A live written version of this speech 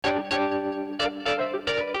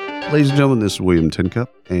Ladies and gentlemen, this is William Tincup,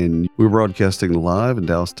 and we're broadcasting live in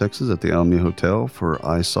Dallas, Texas at the Omni Hotel for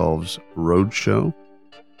iSolved's Roadshow.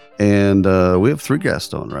 And we have 3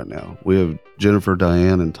 guests on right now. We have Jennifer,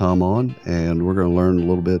 Diane, and Tom on, and we're going to learn a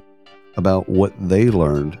little bit about what they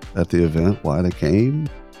learned at the event, why they came,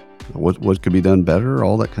 what could be done better,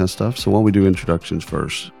 all that kind of stuff. So why don't we do introductions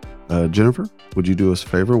first? Jennifer, would you do us a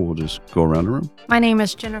favor? We'll just go around the room. My name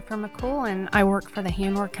is Jennifer McCool, and I work for the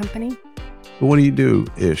HANOR Company. What do you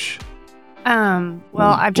do-ish?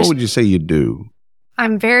 What would you say you do?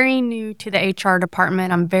 I'm very new to the HR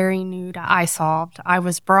department. I'm very new to isolved. I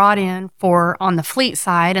was brought in on the fleet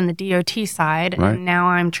side and the DOT side, Right. and now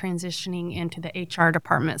I'm transitioning into the HR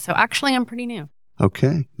department. So actually, I'm pretty new.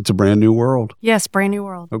 Okay. It's a brand new world. Yes, brand new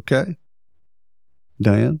world. Okay.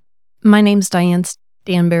 Diane? My name's Diane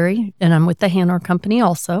Stanberry, and I'm with the HANOR Company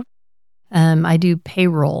also. I do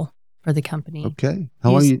payroll for the company. Okay.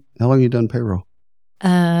 How long you done payroll?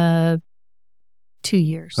 2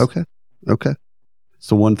 years. Okay. It's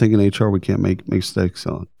the one thing in HR we can't make mistakes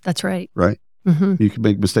on. That's right. Right? Mm-hmm. You can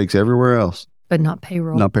make mistakes everywhere else. But not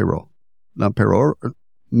payroll. Not payroll. Or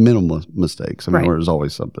minimal mistakes. I mean, Right. There's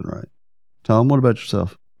always something right. Tom, what about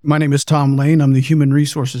yourself? My name is Tom Lane. I'm the Human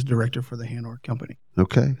Resources Director for the HANOR Company.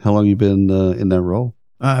 Okay. How long you been in that role?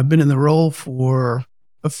 I've been in the role for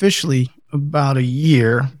officially about a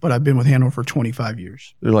year, but I've been with HANOR for 25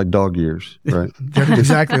 years. They're like dog years, right? They're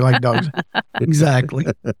exactly like dogs. Exactly.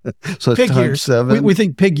 So it's Pig times years. 7. We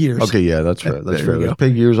think pig years. Okay, yeah, that's right. That's There fair. you There's go.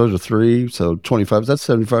 pig years, those are 3, so 25. That's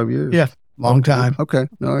 75 years. Yeah, long time. Okay.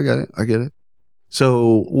 No, I get it.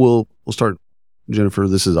 So we'll start. Jennifer,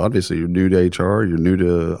 this is obviously you're new to HR. You're new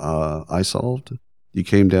to iSolved. You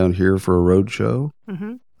came down here for a road show.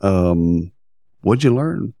 Mm-hmm. What'd you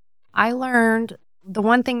learn? I learned the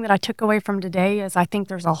one thing that I took away from today is I think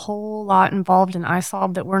there's a whole lot involved in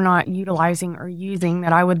iSolved that we're not utilizing or using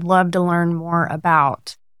that I would love to learn more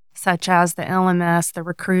about, such as the LMS, the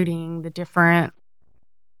recruiting, the different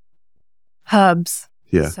hubs.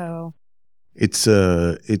 Yeah. So It's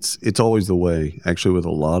always the way, actually, with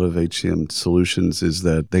a lot of HCM solutions is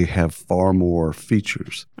that they have far more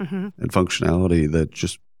features mm-hmm, and functionality that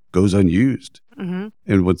just goes unused. mm-hmm,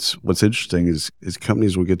 And what's interesting is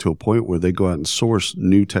companies will get to a point where they go out and source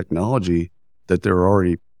new technology that they're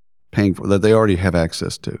already paying for, that they already have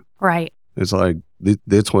access to. right. It's like,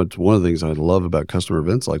 that's one of the things I love about customer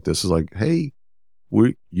events like this is like, hey,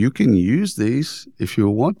 you can use these if you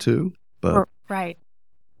want to, but Right.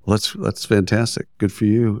 that's fantastic. Good for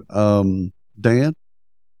you. Diane,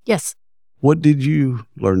 Yes. what did you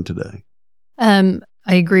learn today? I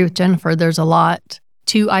agree with Jennifer. There's a lot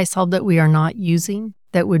to iSolve that we are not using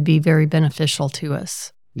that would be very beneficial to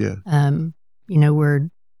us. Yeah. We're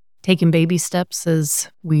taking baby steps as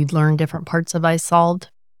we learn different parts of iSolved,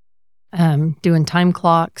 doing time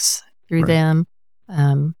clocks through Right.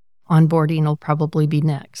 them. Onboarding will probably be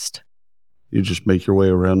next. You just make your way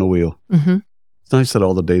around the wheel. Mm-hmm. It's nice that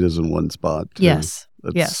all the data's in one spot, too. Yes.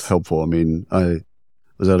 That's Yes. helpful. I mean, I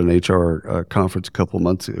was at an HR conference a couple of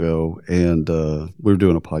months ago, and we were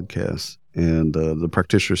doing a podcast, and the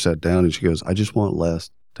practitioner sat down, and she goes, I just want less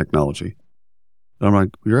technology. And I'm like,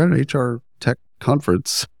 you're at an HR tech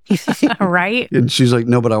conference. Right. And she's like,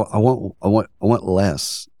 no, but I want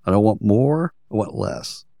less. I don't want more. I want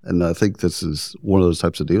less. And I think this is one of those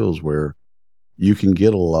types of deals where you can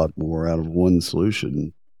get a lot more out of one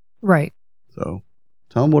solution. Right. So,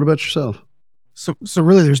 Tom, what about yourself? So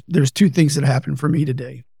really, there's 2 things that happened for me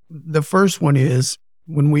today. The first one is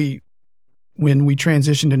when we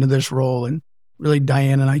transitioned into this role, and really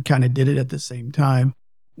Diane and I kind of did it at the same time.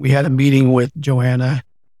 We had a meeting with Joanna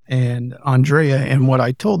and Andrea, and what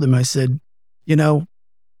I told them, I said, we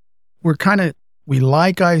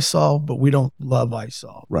like iSolve, but we don't love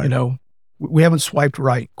iSolve. Right. We haven't swiped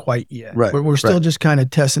right quite yet. Right, We're still right. just kind of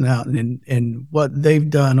testing out, and what they've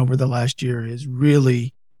done over the last year has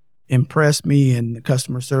really impressed me and the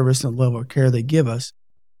customer service and the level of care they give us.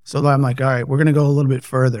 So I'm like, all right, we're going to go a little bit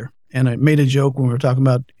further. And I made a joke when we were talking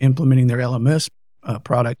about implementing their LMS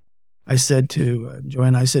product. I said to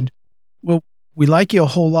Joanna, I said, well, we like you a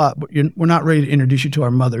whole lot, but we're not ready to introduce you to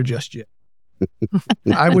our mother just yet.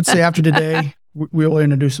 I would say after today, we will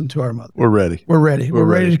introduce them to our mother. We're ready. We're ready. We're We're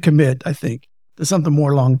ready ready. to commit, I think, to something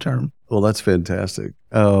more long-term. Well, that's fantastic.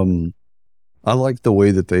 I like the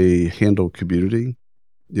way that they handle community.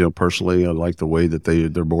 Personally, I like the way that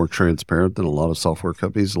they're more transparent than a lot of software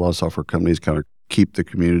companies. A lot of software companies kind of keep the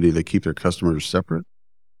community, they keep their customers separate,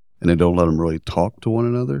 and they don't let them really talk to one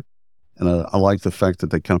another. And I like the fact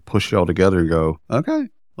that they kind of push it all together and go, okay,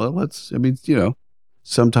 well,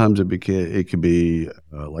 sometimes it could be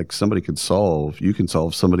like you can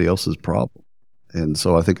solve somebody else's problem. And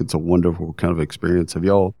so I think it's a wonderful kind of experience.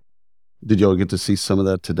 Did y'all get to see some of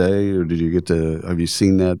that today, or have you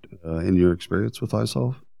seen that in your experience with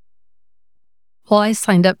isolved? Well, I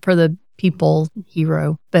signed up for the People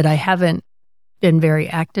Hero, but I haven't been very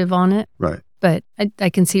active on it. Right. But I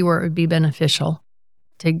can see where it would be beneficial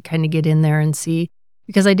to kind of get in there and see,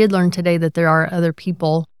 because I did learn today that there are other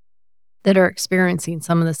people that are experiencing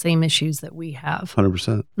some of the same issues that we have.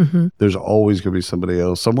 100%. Mm-hmm. There's always going to be somebody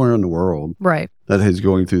else somewhere in the world Right. that is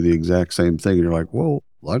going through the exact same thing. And you're like, well,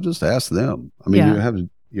 I'll just ask them. I mean,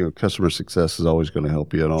 customer success is always going to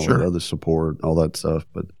help you and all that other support, all that stuff.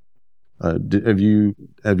 But have you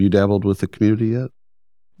dabbled with the community yet?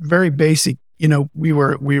 Very basic. We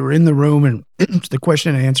were in the room, and it's the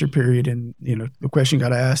question and answer period, and the question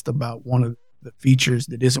got asked about one of the features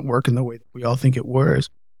that isn't working the way that we all think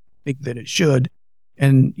that it should.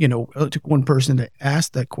 And it took one person to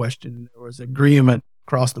ask that question, and there was agreement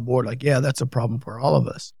across the board, like, yeah, that's a problem for all of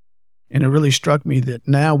us. And it really struck me that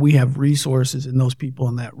now we have resources in those people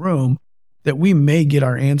in that room that we may get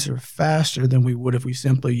our answer faster than we would if we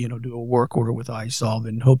simply do a work order with isolved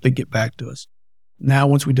and hope they get back to us. Now,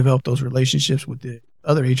 once we develop those relationships with the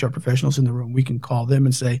other HR professionals in the room, we can call them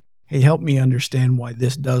and say, hey, help me understand why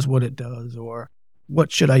this does what it does, or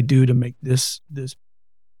what should I do to make this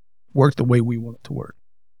work the way we want it to work.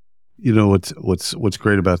 What's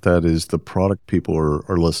great about that is the product people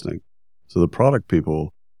are listening. So the product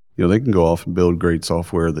people, they can go off and build great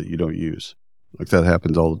software that you don't use. Like that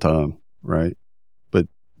happens all the time, right? But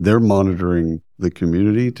they're monitoring the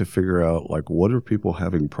community to figure out, like, what are people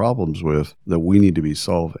having problems with that we need to be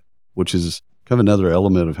solving, which is kind of another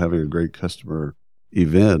element of having a great customer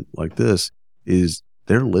event like this, is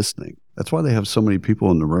they're listening. That's why they have so many people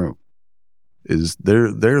in the room, is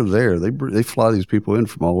they're there. They fly these people in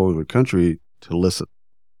from all over the country to listen.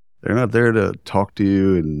 They're not there to talk to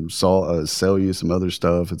you and sell you some other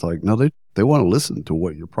stuff. It's like, no, they want to listen to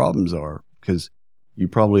what your problems are, because you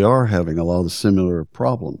probably are having a lot of the similar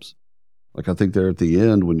problems. Like, I think there at the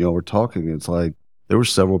end when y'all were talking, it's like there were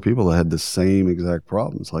several people that had the same exact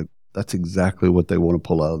problems. Like, that's exactly what they want to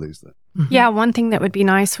pull out of these things. Mm-hmm. Yeah, one thing that would be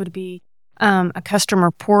nice would be a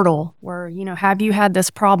customer portal where, have you had this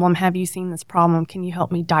problem? Have you seen this problem? Can you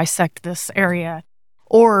help me dissect this area?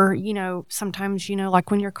 Or, sometimes,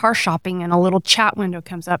 like when you're car shopping and a little chat window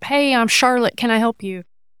comes up, hey, I'm Charlotte, can I help you?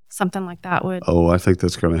 Something like that would. Oh, I think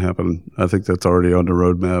that's going to happen. I think that's already on the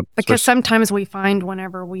roadmap. Because sometimes we find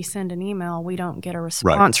whenever we send an email, we don't get a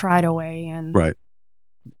response right away. And right.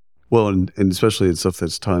 Well, and especially in stuff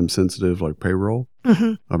that's time sensitive, like payroll.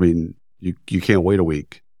 Mm-hmm. I mean, you can't wait a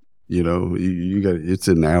week. You got, it's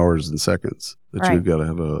in hours and seconds that you've got to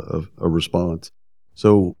have a response.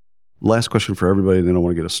 So last question for everybody, and then I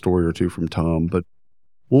want to get a story or two from Tom. But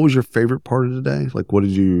what was your favorite part of the day? Like, what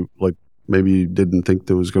did you like? Maybe you didn't think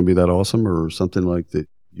that was going to be that awesome, or something like that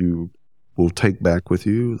you will take back with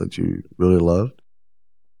you that you really loved?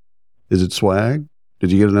 Is it swag?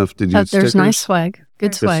 Did you get enough? Did you get There's stickers? Nice swag.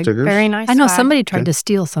 Good swag. Stickers? Very nice I know swag. somebody tried to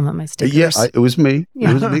steal some of my stickers. Yeah, it was me. Yeah.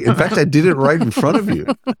 It was me. In fact, I did it right in front of you.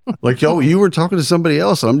 Like, you were talking to somebody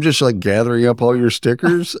else. I'm just like gathering up all your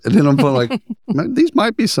stickers. And then I'm like, these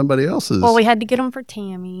might be somebody else's. Well, we had to get them for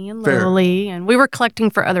Tammy and Lily, and we were collecting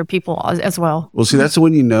for other people as well. Well, see, that's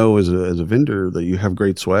when you know as a vendor that you have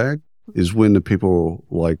great swag, is when the people,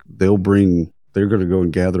 like, they're going to go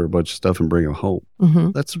and gather a bunch of stuff and bring it home.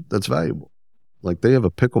 Mm-hmm. That's valuable. Like, they have a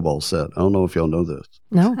pickleball set. I don't know if y'all know this.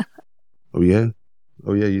 No. Oh, yeah.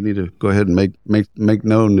 You need to go ahead and make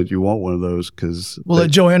known that you want one of those, because let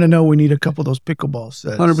Joanna know we need a couple of those pickleball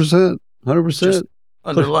sets. 100%. Just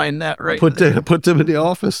underline that right. Put them in the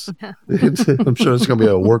office. I'm sure it's going to be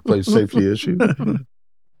a workplace safety issue.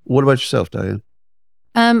 What about yourself, Diane?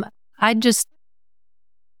 I just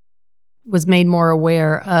was made more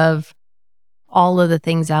aware of all of the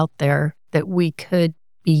things out there that we could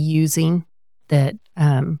be using that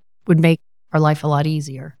would make our life a lot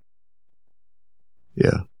easier.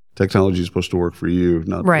 Yeah. Technology is supposed to work for you,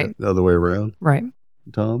 not right. the other way around. Right.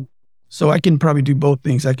 Tom? So I can probably do both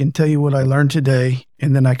things. I can tell you what I learned today,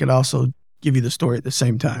 and then I could also give you the story at the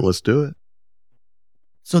same time. Let's do it.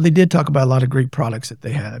 So they did talk about a lot of great products that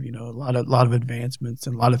they have, a lot of advancements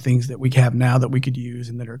and a lot of things that we have now that we could use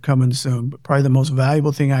and that are coming soon. But probably the most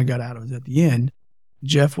valuable thing I got out of it at the end,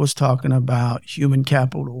 Jeff was talking about human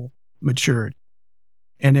capital maturity.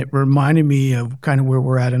 And it reminded me of kind of where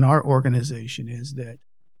we're at in our organization, is that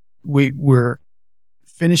we're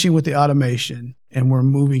finishing with the automation and we're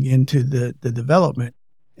moving into the development.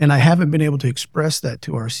 And I haven't been able to express that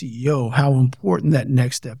to our CEO, how important that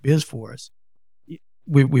next step is for us.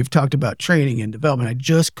 we've talked about training and development. I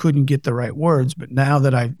just couldn't get the right words. But now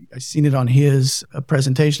that I've seen it on his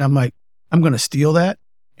presentation, I'm like, I'm going to steal that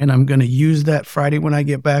and I'm going to use that Friday when I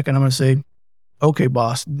get back. And I'm going to say, okay,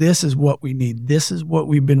 boss, this is what we need. This is what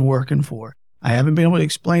we've been working for. I haven't been able to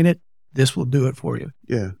explain it. This will do it for you.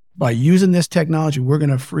 Yeah. By using this technology, we're going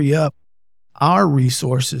to free up our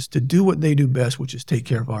resources to do what they do best, which is take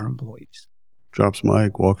care of our employees. Drops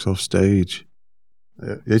mic, walks off stage.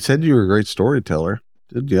 They said you were a great storyteller.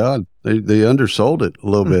 Good God. They undersold it a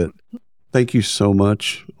little bit. Thank you so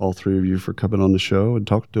much, all three of you, for coming on the show and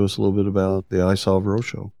talking to us a little bit about the iSolved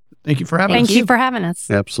Roadshow. Thank you for having us. Thank you for having us.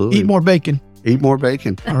 Absolutely. Eat more bacon. Eat more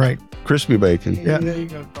bacon. All right. Crispy bacon. Yeah. There you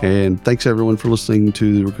go. And thanks, everyone, for listening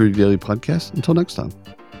to the Recruiting Daily podcast. Until next time.